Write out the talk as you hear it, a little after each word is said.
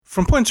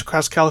From points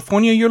across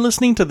California, you're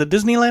listening to the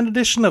Disneyland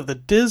edition of the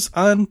Diz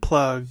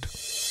Unplugged.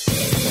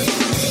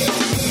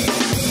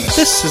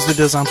 This is the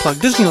Diz Unplugged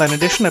Disneyland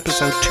edition,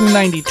 episode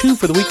 292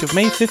 for the week of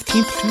May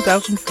 15th,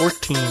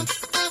 2014.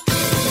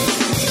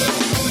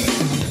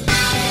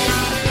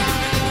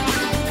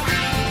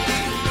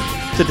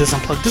 The Diz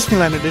Unplugged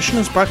Disneyland edition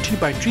is brought to you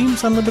by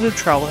Dreams Unlimited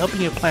Travel,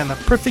 helping you plan the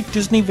perfect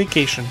Disney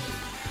vacation.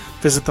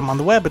 Visit them on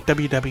the web at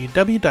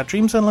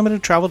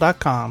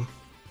www.dreamsunlimitedtravel.com.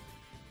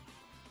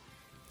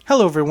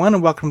 Hello everyone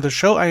and welcome to the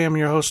show. I am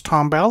your host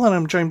Tom Bell and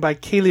I'm joined by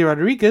Kaylee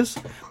Rodriguez,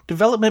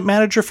 Development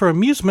Manager for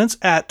Amusements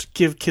at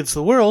Give Kids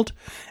the World,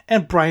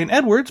 and Bryan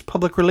Edwards,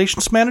 Public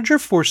Relations Manager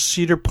for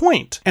Cedar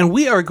Point. And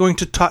we are going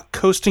to talk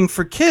coasting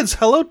for kids.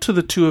 Hello to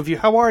the two of you.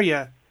 How are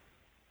you?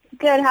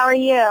 Good. How are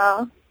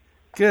you?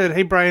 Good.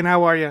 Hey Bryan,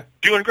 how are you?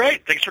 Doing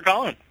great. Thanks for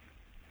calling.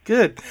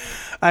 Good.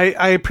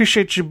 I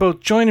appreciate you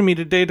both joining me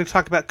today to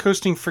talk about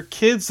coasting for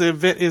kids. The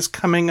event is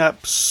coming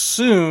up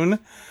soon.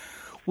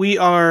 We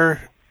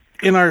are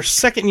in our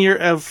second year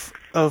of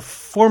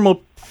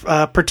formal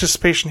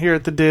participation here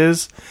at the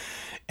Diz,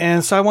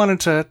 and so I wanted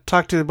to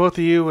talk to both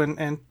of you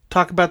and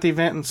talk about the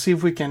event and see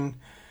if we can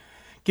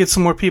get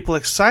some more people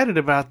excited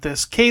about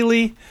this.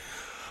 Kaylee,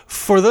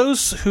 for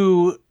those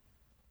who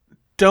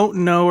don't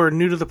know or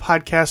new to the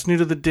podcast, new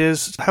to the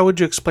Diz, how would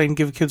you explain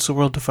Give Kids the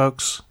World to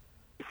folks?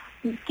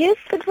 Give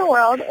Kids the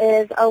World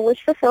is a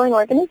wish-fulfilling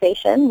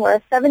organization. We're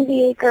a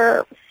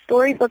 70-acre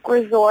storybook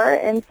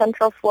resort in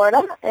Central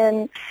Florida,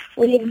 and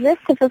we exist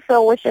to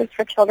fulfill wishes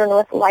for children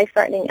with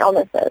life-threatening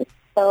illnesses.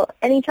 So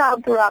any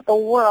child throughout the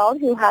world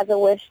who has a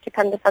wish to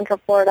come to Central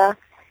Florida,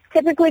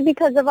 typically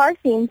because of our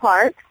theme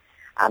park,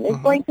 is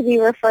going to be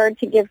referred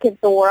to Give Kids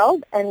the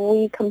World, and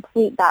we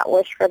complete that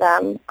wish for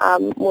them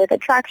with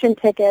attraction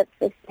tickets.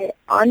 They stay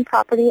on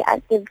property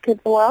at Give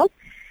Kids the World,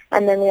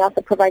 and then we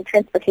also provide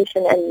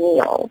transportation and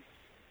meals.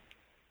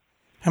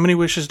 How many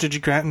wishes did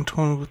you grant in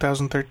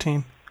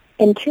 2013?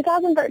 In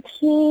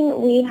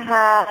 2013, we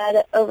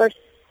had over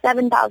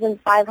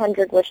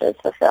 7,500 wishes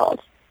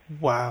fulfilled.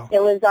 Wow.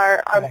 It was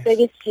our Nice.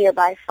 biggest year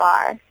by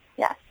far.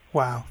 Yes.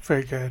 Wow,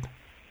 very good.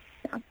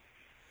 Yeah.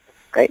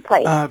 Great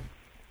place.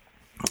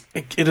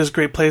 It is a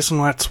great place, and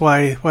that's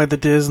why the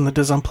Diz and the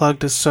Diz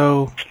Unplugged is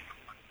so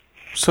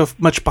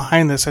much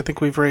behind this. I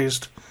think we've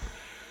raised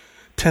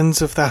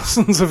tens of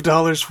thousands of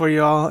dollars for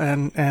you all,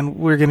 and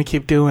we're going to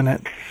keep doing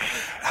it.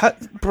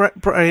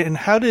 Bryan,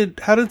 how did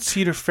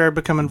Cedar Fair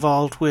become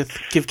involved with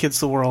Give Kids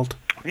the World?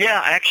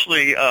 Yeah,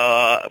 actually,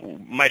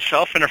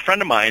 myself and a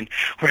friend of mine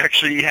were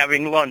actually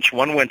having lunch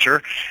one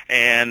winter,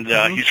 and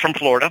he's from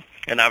Florida,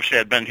 and obviously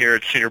I'd been here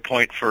at Cedar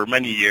Point for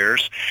many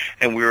years,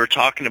 and we were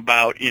talking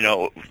about,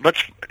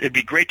 it'd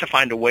be great to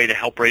find a way to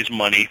help raise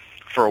money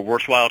for a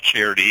worthwhile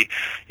charity,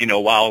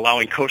 while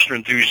allowing coaster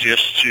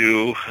enthusiasts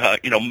to,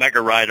 mega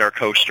ride our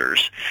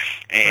coasters.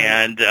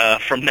 And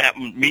from that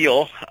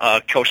meal,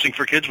 Coasting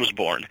for Kids was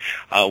born.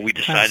 We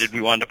decided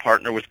we wanted to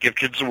partner with Give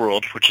Kids the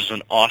World, which is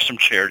an awesome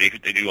charity.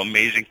 They do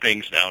amazing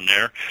things down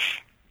there.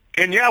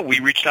 And yeah, we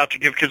reached out to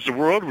Give Kids the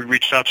World. We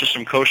reached out to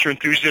some coaster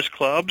enthusiast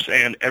clubs,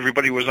 and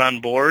everybody was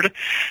on board.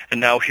 And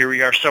now here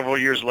we are several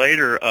years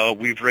later.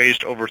 We've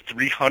raised over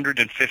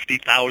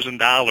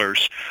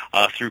 $350,000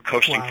 through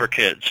Coasting for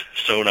Kids.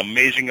 So an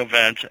amazing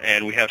event,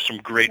 and we have some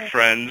great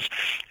friends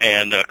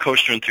and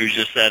coaster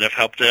enthusiasts that have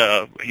helped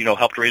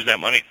raise that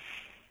money.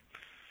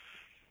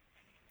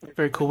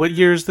 Very cool. What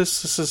year is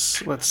this? This is,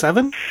 what,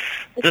 7?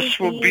 This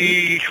will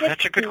be.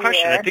 That's a good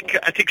question. I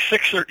think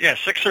sixth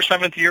or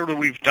seventh year that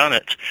we've done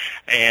it,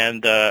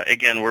 and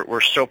again, we're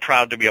so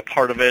proud to be a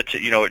part of it.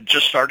 It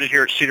just started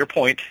here at Cedar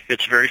Point,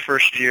 its very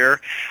first year,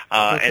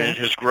 and it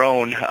has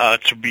grown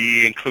to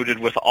be included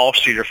with all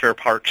Cedar Fair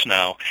parks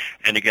now.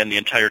 And again, the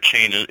entire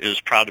chain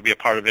is proud to be a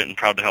part of it and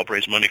proud to help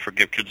raise money for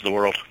Give Kids the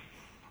World.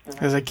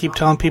 As I keep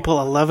telling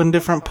people, 11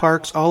 different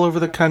parks all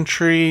over the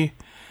country.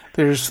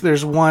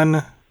 There's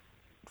one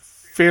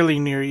fairly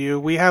near you.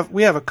 We have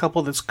a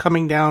couple that's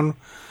coming down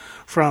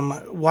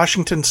from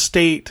Washington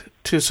State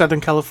to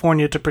Southern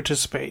California to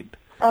participate.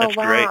 Oh, that's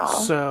wow. great.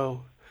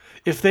 So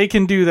if they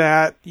can do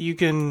that, you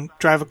can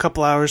drive a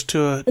couple hours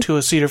to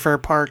a Cedar Fair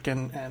park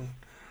and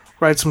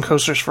ride some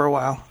coasters for a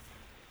while.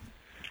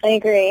 I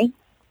agree.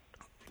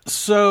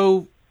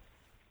 So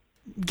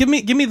give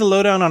me the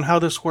lowdown on how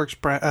this works,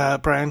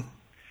 Bryan.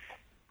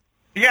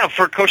 Yeah,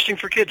 for Coasting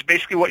for Kids,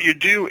 basically what you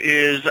do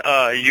is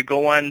you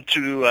go on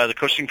to the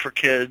Coasting for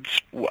Kids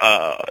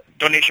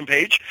donation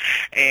page,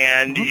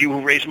 and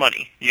you raise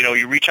money.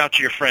 You reach out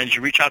to your friends,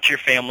 you reach out to your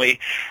family,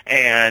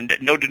 and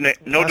no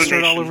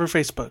donation. all over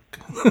Facebook.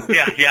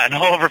 yeah, and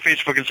all over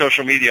Facebook and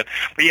social media.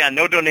 But yeah,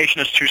 no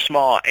donation is too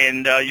small,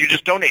 and you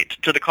just donate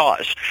to the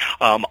cause.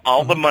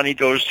 All the money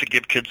goes to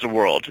Give Kids the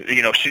World.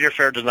 Cedar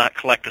Fair does not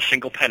collect a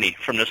single penny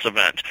from this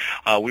event.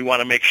 We want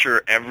to make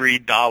sure every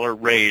dollar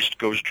raised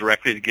goes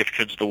directly to Give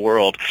Kids the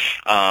World,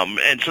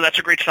 and so that's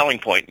a great selling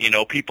point.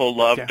 People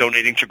love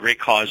donating to great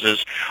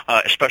causes,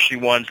 especially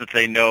ones that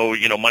they know,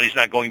 money's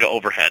not going to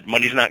overhead,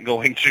 money's not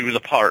going to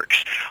the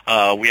parks.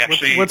 We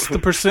actually what's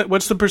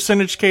the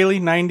percentage, Kaylee?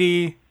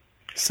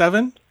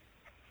 97?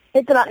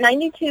 It's about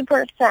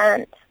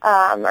 92%,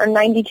 or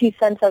 92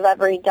 cents of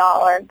every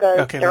dollar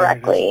goes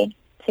directly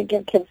to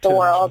Give Kids the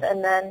World,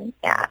 and then,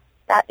 that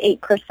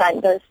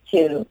 8% goes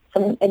to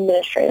some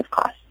administrative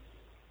costs.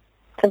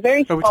 It's a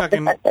very small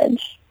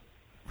percentage.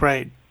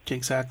 Right,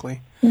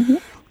 exactly. Mm-hmm.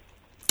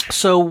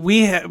 So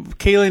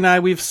Kaylee and I,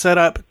 we've set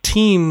up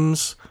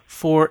teams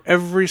for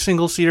every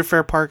single Cedar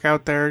Fair park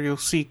out there. You'll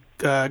see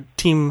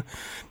Team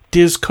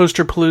Diz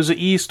Coaster Palooza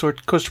East or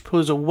Coaster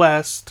Palooza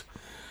West.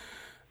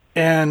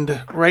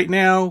 And right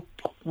now,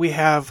 we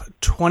have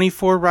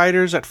 24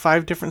 riders at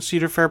 5 different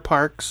Cedar Fair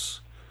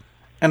parks.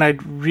 And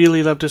I'd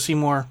really love to see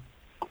more.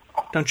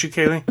 Don't you,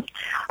 Kaylee?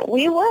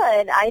 We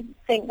would. I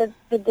think that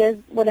the Diz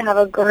would have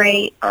a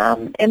great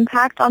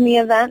impact on the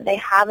event. They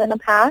have in the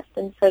past.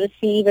 And so to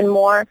see even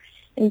more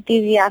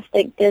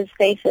enthusiastic Diz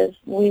faces,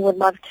 we would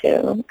love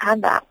to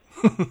add that.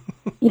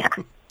 Yeah.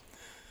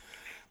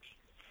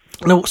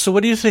 No, so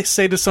what do you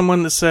say to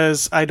someone that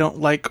says, I don't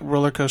like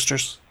roller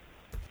coasters?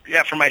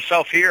 Yeah, for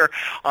myself here,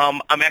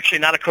 I'm actually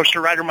not a coaster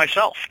rider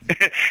myself,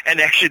 and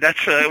actually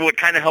that's what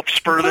kind of helped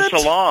spur this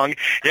along.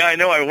 Yeah, I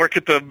know. I work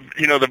at the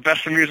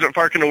best amusement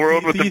park in the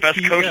world with the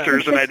best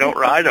coasters, and I don't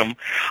ride them.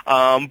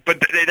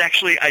 But it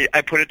actually,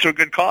 I put it to a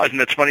good cause, and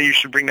it's funny you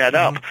should bring that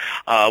up.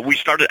 We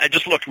started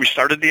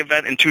the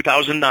event in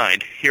 2009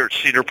 here at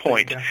Cedar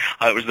Point.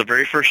 It was the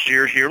very first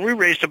year here, and we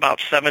raised about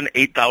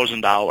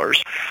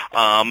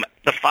 $8,000.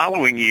 The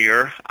following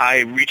year, I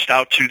reached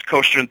out to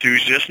coaster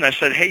enthusiasts, and I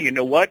said, hey, you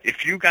know what?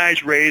 If you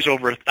guys raise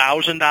over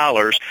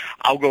 $1,000,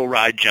 I'll go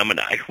ride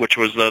Gemini, which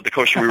was the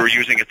coaster we were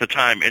using at the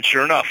time. And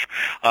sure enough,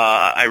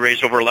 I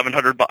raised over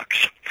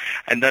 $1,100.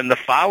 And then the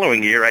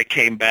following year, I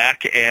came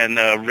back and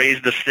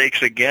raised the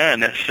stakes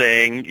again,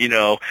 saying,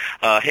 hey,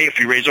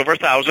 if you raise over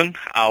 $1,000,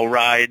 I'll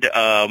ride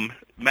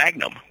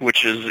Magnum,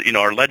 which is,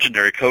 our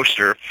legendary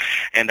coaster.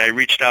 And I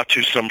reached out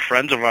to some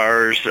friends of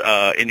ours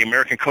in the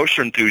American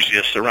Coaster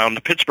Enthusiasts around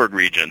the Pittsburgh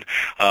region.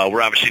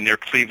 We're obviously near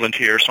Cleveland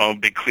here, so I'm a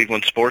big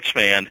Cleveland sports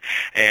fan.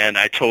 And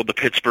I told the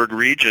Pittsburgh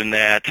region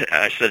that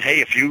I said,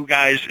 hey, if you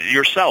guys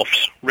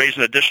yourselves raise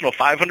an additional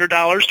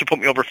 $500 to put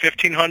me over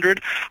 $1,500,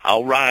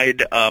 I'll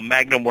ride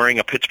Magnum wearing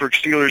a Pittsburgh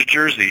Steelers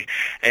jersey.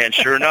 And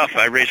sure enough,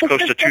 I raised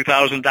close to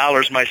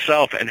 $2,000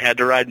 myself and had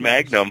to ride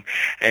Magnum.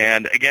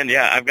 And again,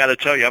 I've got to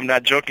tell you, I'm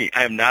not joking.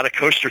 I'm not a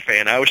coaster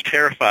fan. I was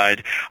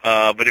terrified,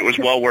 but it was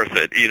well worth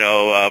it.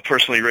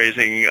 Personally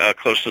raising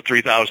close to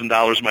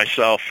 $3,000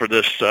 myself for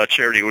this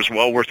charity was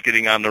well worth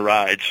getting on the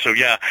ride. So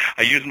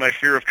I used my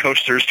fear of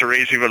coasters to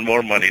raise even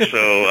more money.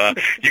 So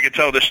you can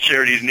tell this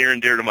charity is near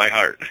and dear to my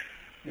heart.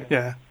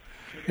 Yeah,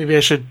 maybe I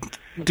should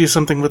do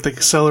something with the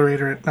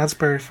accelerator at Knott's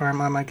Berry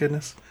Farm. Oh my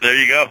goodness! There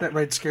you go. That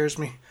ride scares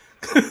me.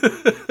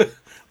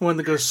 One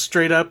that goes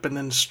straight up and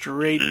then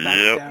straight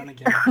back down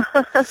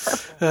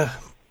again.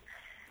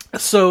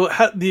 So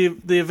the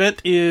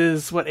event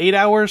is 8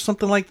 hours,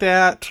 something like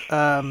that.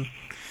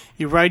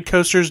 You ride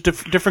coasters,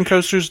 different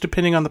coasters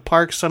depending on the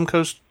park. Some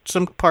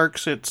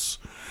parks it's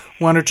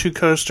 1 or 2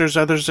 coasters.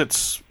 Others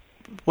it's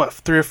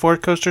 3 or 4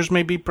 coasters,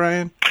 maybe,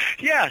 Bryan?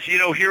 Yeah,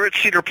 here at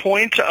Cedar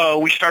Point,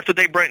 we start the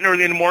day bright and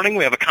early in the morning.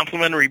 We have a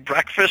complimentary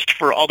breakfast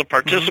for all the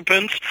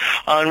participants,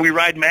 and we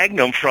ride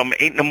Magnum from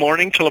 8 in the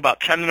morning till about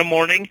 10 in the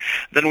morning.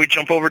 Then we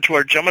jump over to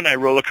our Gemini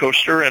roller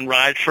coaster and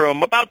ride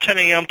from about 10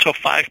 a.m. till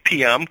 5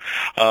 p.m.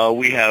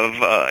 We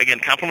have, again,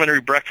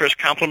 complimentary breakfast,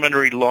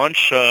 complimentary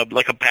lunch,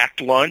 like a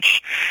packed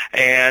lunch,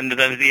 and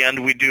then at the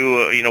end we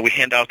do, we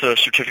hand out the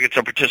certificates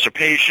of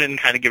participation,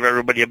 kind of give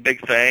everybody a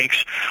big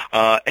thanks.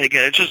 And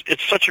again,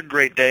 it's such a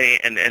great day,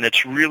 and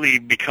it's really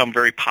become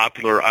very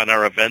popular on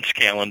our events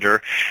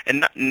calendar,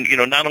 and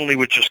not only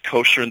with just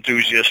coaster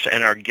enthusiasts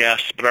and our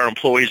guests, but our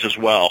employees as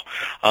well.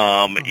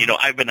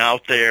 I've been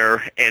out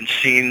there and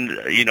seen,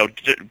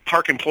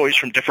 park employees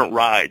from different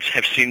rides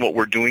have seen what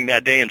we're doing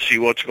that day and see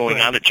what's going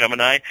on at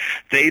Gemini.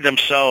 They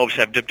themselves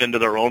have dipped into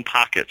their own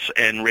pockets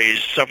and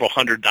raised several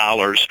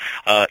 $100s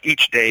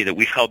each day that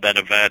we've held that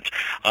event,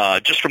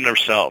 just from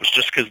themselves,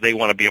 just because they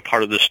want to be a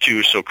part of this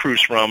too. So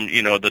crews from,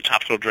 the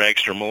Top Thrill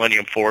Dragster,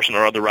 Millennium Force, and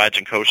our other rides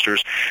and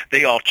coasters,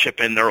 they all chip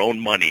in their own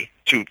money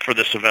for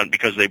this event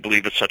because they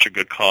believe it's such a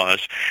good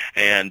cause.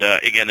 And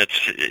again,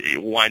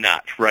 why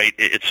not, right?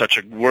 It's such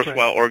a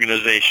worthwhile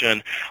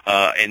organization,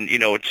 and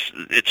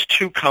it's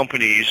 2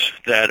 companies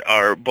that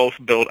are both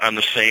built on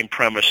the same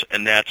premise,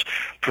 and that's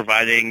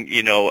providing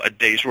a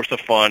day's worth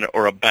of fun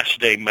or a best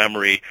day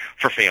memory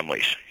for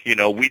families.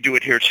 We do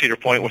it here at Cedar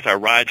Point with our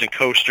rides and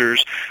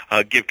coasters.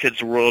 Give Kids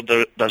the World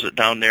does it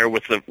down there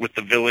with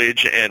the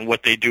village and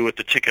what they do with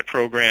the ticket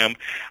program.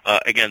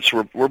 Again,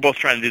 so we're both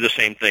trying to do the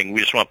same thing. We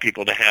just want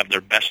people to have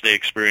their best day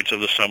experience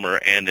of the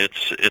summer, and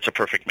it's a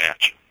perfect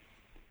match.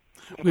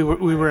 We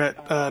were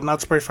at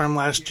Knott's Berry Farm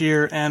last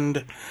year,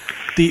 and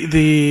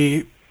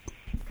the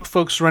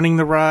folks running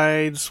the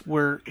rides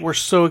were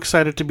so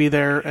excited to be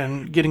there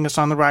and getting us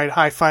on the ride,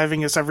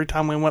 high-fiving us every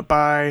time we went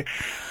by.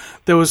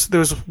 There was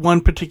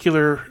one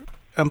particular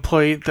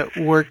employee that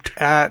worked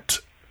at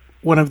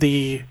one of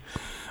the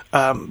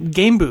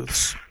game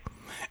booths,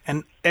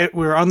 and we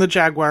were on the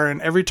Jaguar,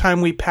 and every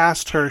time we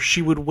passed her,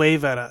 she would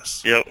wave at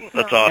us. Yep,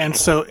 that's awesome. And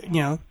so,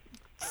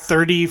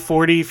 30,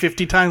 40,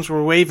 50 times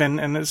we're waving,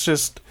 and it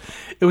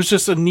was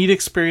just a neat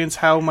experience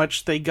how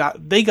much they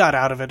got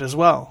out of it as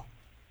well.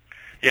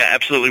 Yeah,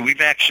 absolutely.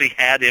 We've actually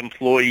had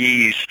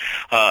employees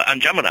on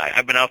Gemini.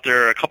 I've been out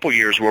there a couple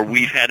years where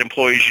we've had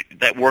employees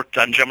that worked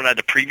on Gemini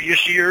the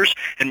previous years,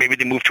 and maybe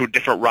they moved to a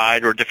different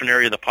ride or a different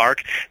area of the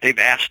park. They've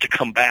asked to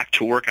come back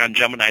to work on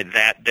Gemini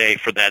that day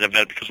for that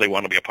event because they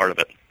want to be a part of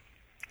it.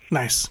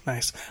 Nice.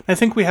 I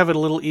think we have it a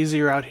little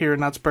easier out here in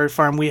Knott's Berry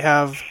Farm. We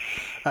have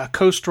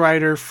Coast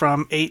Rider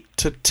from 8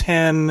 to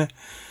 10,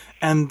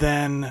 and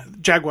then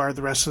Jaguar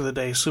the rest of the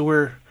day.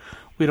 So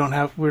they're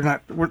not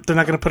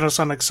going to put us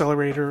on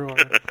Accelerator or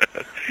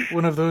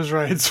one of those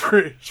rides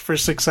for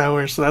 6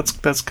 hours. So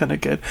that's kind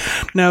of good.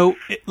 Now,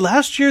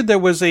 last year there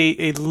was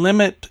a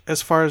limit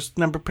as far as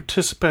number of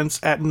participants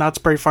at Knott's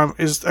Berry Farm.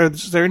 Is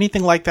there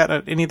anything like that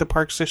at any of the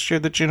parks this year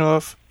that you know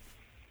of?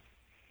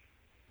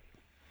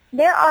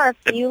 There are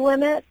a few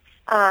limits.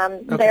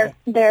 Okay.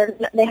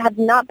 They have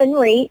not been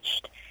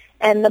reached,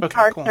 and the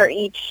parks cool.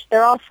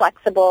 they're all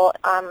flexible.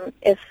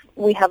 If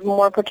we have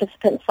more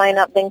participants sign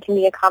up than can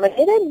be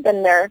accommodated,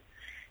 then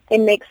they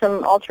make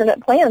some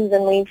alternate plans,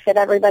 and we fit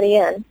everybody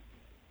in.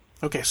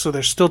 Okay, so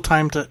there's still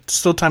time to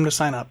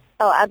sign up.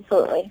 Oh,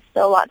 absolutely.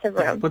 Still lots of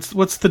room. Yeah.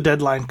 What's the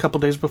deadline? A couple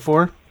days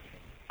before?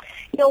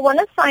 You'll want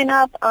to sign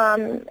up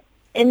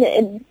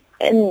in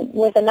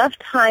with enough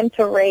time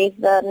to raise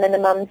the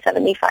minimum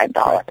 $75.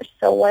 Right.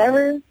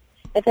 So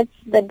if it's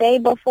the day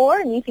before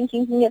and you think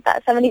you can get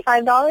that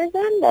 $75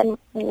 in, then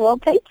we'll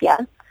take you.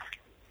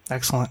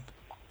 Excellent.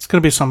 It's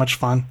going to be so much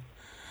fun.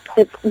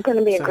 It's going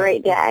to be a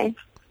great day.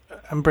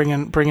 I'm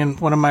bringing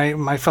one of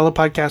my fellow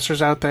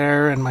podcasters out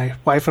there, and my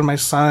wife and my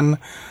son,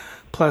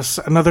 plus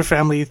another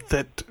family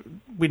that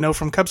we know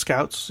from Cub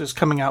Scouts is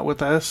coming out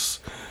with us.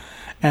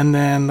 And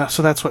then,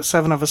 so that's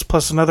 7 of us,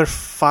 plus another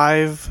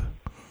 5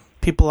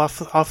 people off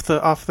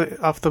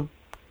the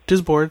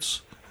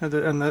Disboards and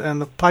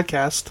the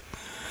podcast.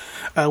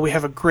 We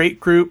have a great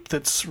group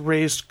that's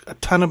raised a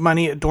ton of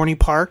money at Dorney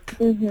Park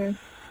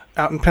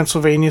out in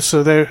Pennsylvania.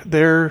 So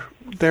they're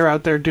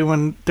out there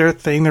doing their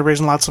thing. They're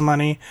raising lots of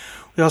money.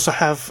 We also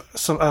have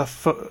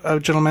a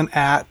gentleman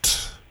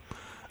at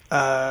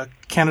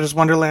Canada's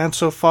Wonderland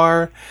so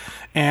far,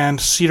 and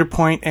Cedar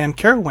Point and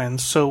Carowinds.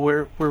 So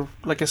we're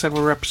like I said,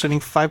 we're representing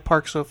 5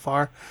 parks so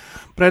far.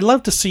 But I'd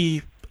love to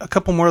see a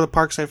couple more of the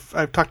parks.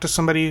 I've talked to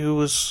somebody who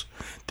was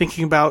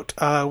thinking about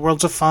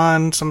Worlds of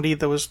Fun, somebody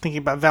that was thinking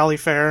about Valley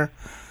Fair,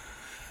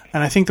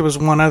 and I think there was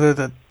one other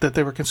that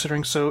they were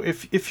considering. So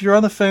if you're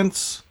on the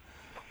fence,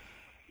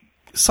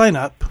 sign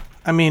up.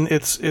 I mean,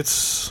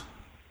 it's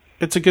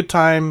a good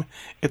time.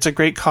 It's a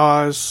great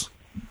cause,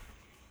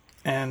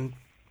 and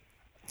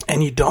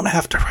you don't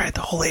have to ride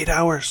the whole 8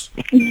 hours.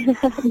 You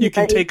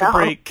can take a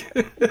break.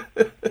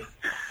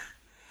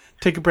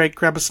 Take a break,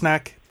 grab a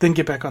snack, then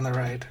get back on the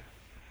ride.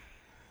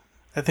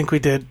 I think we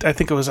did. I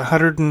think it was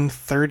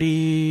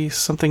 130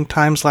 something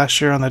times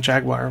last year on the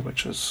Jaguar,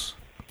 it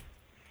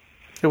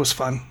was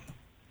fun.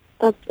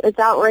 It's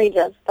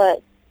outrageous,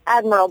 but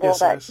admirable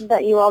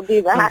that you all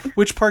do that.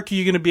 Which park are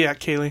you going to be at,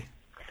 Kaylee?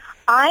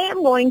 I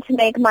am going to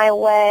make my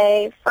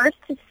way first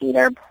to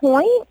Cedar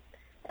Point,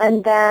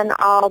 and then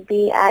I'll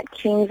be at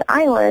Kings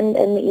Island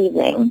in the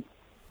evening.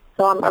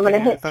 So I'm going to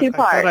hit 2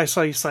 parks. I thought I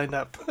saw you signed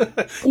up.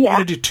 You're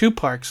going to do 2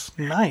 parks.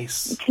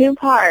 Nice. 2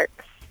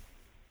 parks.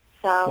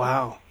 So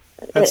wow.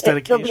 That's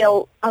dedication.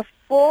 It'll be a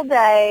full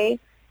day,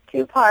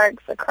 2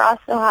 parks across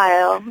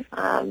Ohio,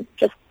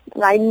 just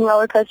riding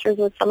roller coasters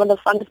with some of the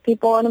funnest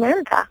people in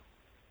America.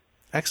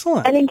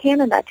 Excellent. And in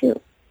Canada, too.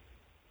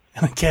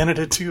 And in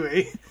Canada, too,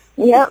 eh?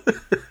 Yep.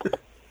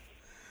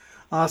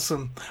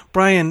 Awesome.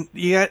 Bryan,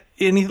 you got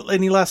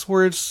any last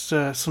words,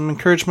 some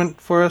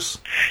encouragement for us?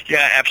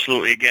 Yeah,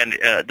 absolutely. Again,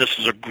 this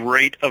is a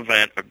great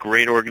event, a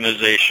great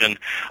organization.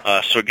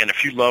 So again,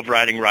 if you love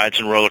riding rides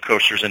and roller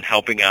coasters and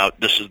helping out,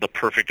 this is the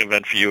perfect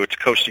event for you. It's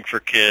Coasting for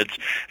Kids.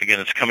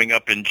 Again, it's coming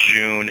up in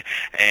June.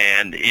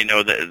 And,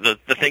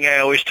 the thing I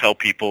always tell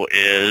people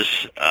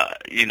is,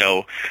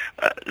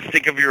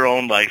 think of your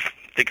own life.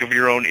 Think of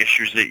your own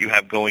issues that you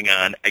have going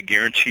on. I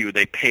guarantee you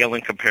they pale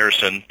in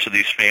comparison to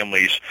these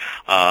families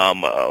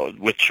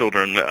with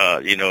children,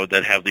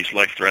 that have these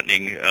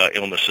life-threatening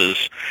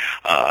illnesses.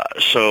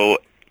 So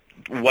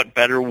what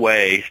better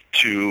way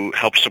to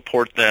help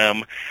support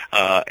them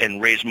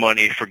and raise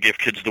money for Give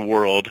Kids the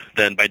World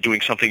than by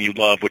doing something you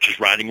love, which is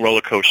riding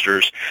roller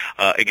coasters.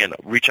 Again,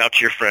 reach out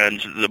to your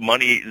friends. The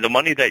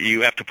money that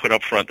you have to put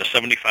up front, the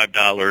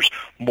 $75,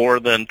 more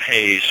than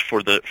pays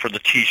for the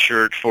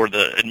T-shirt, for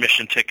the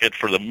admission ticket,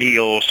 for the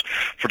meals,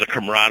 for the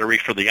camaraderie,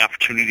 for the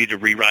opportunity to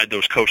re-ride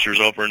those coasters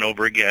over and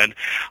over again.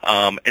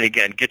 And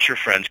again, get your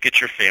friends, get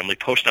your family,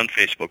 post on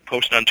Facebook,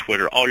 post on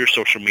Twitter, all your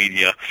social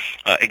media.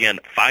 Again,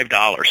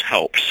 $5 helps.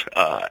 helps.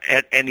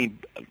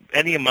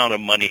 Any amount of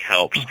money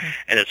helps,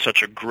 and it's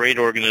such a great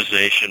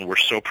organization. We're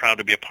so proud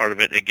to be a part of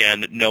it.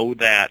 Again, know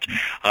that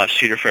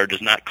Cedar Fair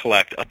does not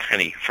collect a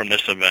penny from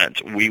this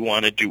event. We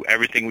want to do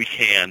everything we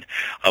can.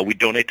 We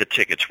donate the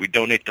tickets. We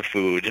donate the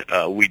food.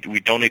 We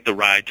donate the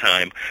ride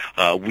time.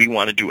 We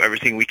want to do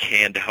everything we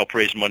can to help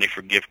raise money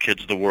for Give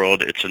Kids the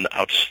World. It's an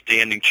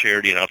outstanding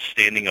charity, an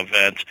outstanding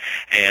event.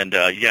 And,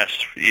 yes,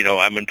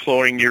 I'm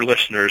imploring your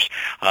listeners,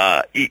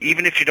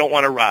 even if you don't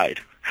want to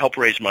ride, help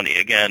raise money.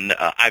 Again,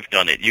 I've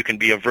done it. You can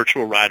be a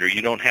virtual rider.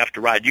 You don't have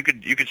to ride. You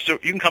can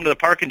come to the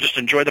park and just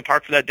enjoy the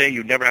park for that day.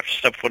 You never have to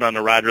step foot on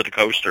the ride or the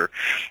coaster.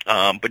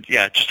 But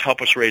yeah, just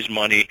help us raise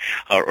money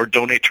or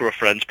donate to a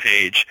friend's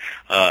page.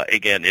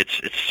 Again,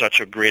 it's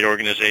such a great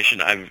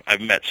organization.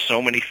 I've met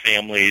so many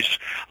families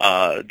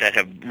that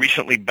have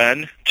recently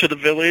been to the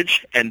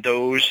village, and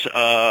those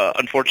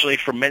unfortunately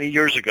from many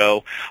years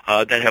ago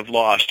that have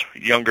lost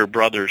younger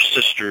brothers,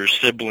 sisters,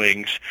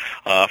 siblings,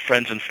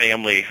 friends and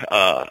family.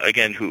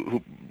 Again,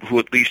 who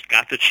at least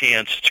got the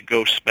chance to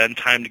go spend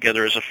time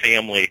together as a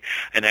family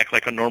and act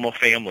like a normal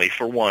family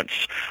for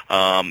once.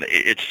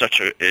 It's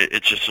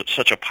just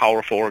such a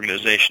powerful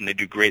organization. They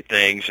do great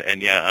things,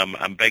 and yeah,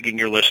 I'm begging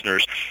your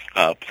listeners,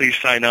 please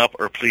sign up,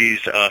 or please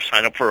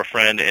sign up for a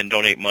friend and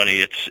donate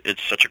money.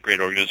 It's such a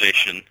great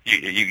organization.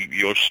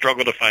 You'll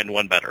struggle to find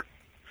one better.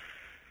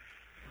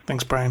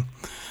 Thanks, Bryan.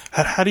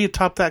 How do you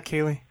top that,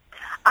 Kaylee?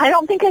 I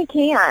don't think I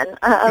can.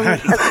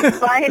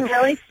 Bryan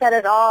really said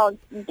it all.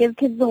 Give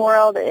Kids the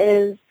World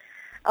is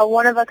a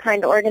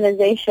one-of-a-kind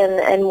organization,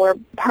 and we're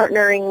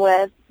partnering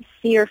with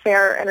Cedar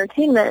Fair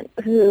Entertainment,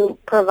 who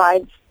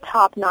provides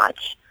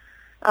top-notch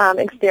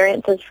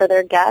experiences for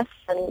their guests,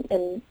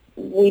 and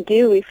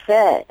we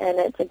fit, and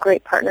it's a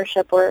great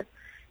partnership. We're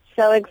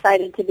so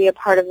excited to be a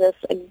part of this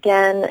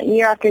again.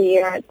 Year after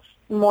year, it's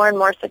more and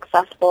more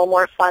successful,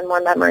 more fun,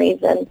 more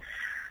memories, and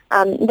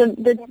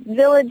the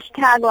village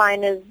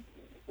tagline is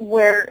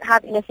where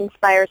happiness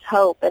inspires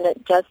hope, and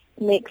it just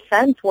makes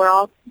sense. We're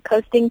all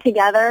coasting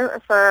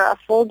together for a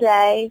full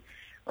day,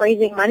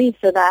 raising money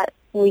so that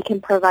we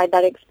can provide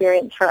that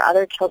experience for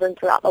other children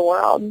throughout the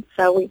world.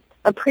 So we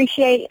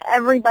appreciate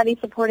everybody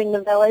supporting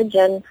the village,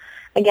 and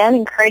again,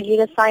 encourage you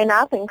to sign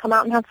up and come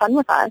out and have fun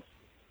with us.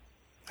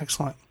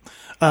 Excellent.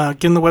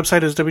 Again, the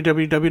website is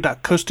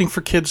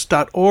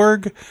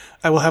www.coastingforkids.org.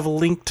 I will have a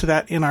link to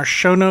that in our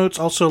show notes.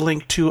 Also a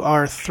link to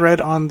our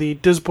thread on the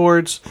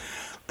Disboards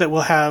that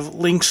will have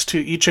links to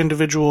each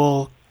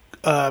individual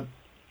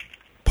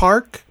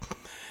park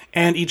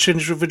and each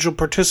individual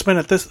participant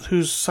at this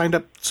who's signed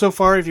up so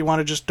far. If you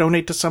want to just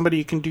donate to somebody,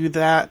 you can do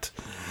that.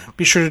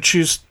 Be sure to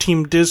choose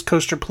Team Diz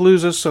Coaster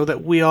Palooza so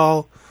that we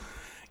all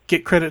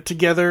get credit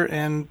together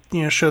and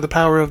show the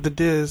power of the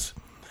Diz.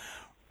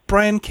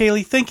 Bryan,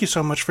 Kaylee, thank you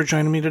so much for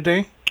joining me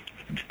today.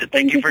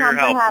 Thank you for your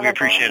help. We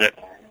appreciate it.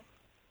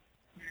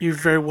 You're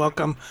very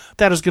welcome.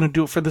 That is going to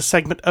do it for this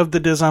segment of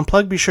the Diz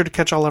Unplugged. Be sure to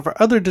catch all of our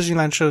other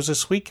Disneyland shows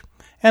this week.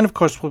 And, of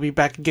course, we'll be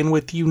back again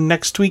with you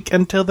next week.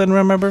 Until then,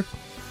 remember,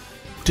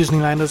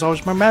 Disneyland is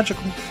always more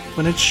magical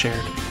when it's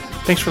shared.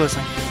 Thanks for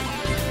listening.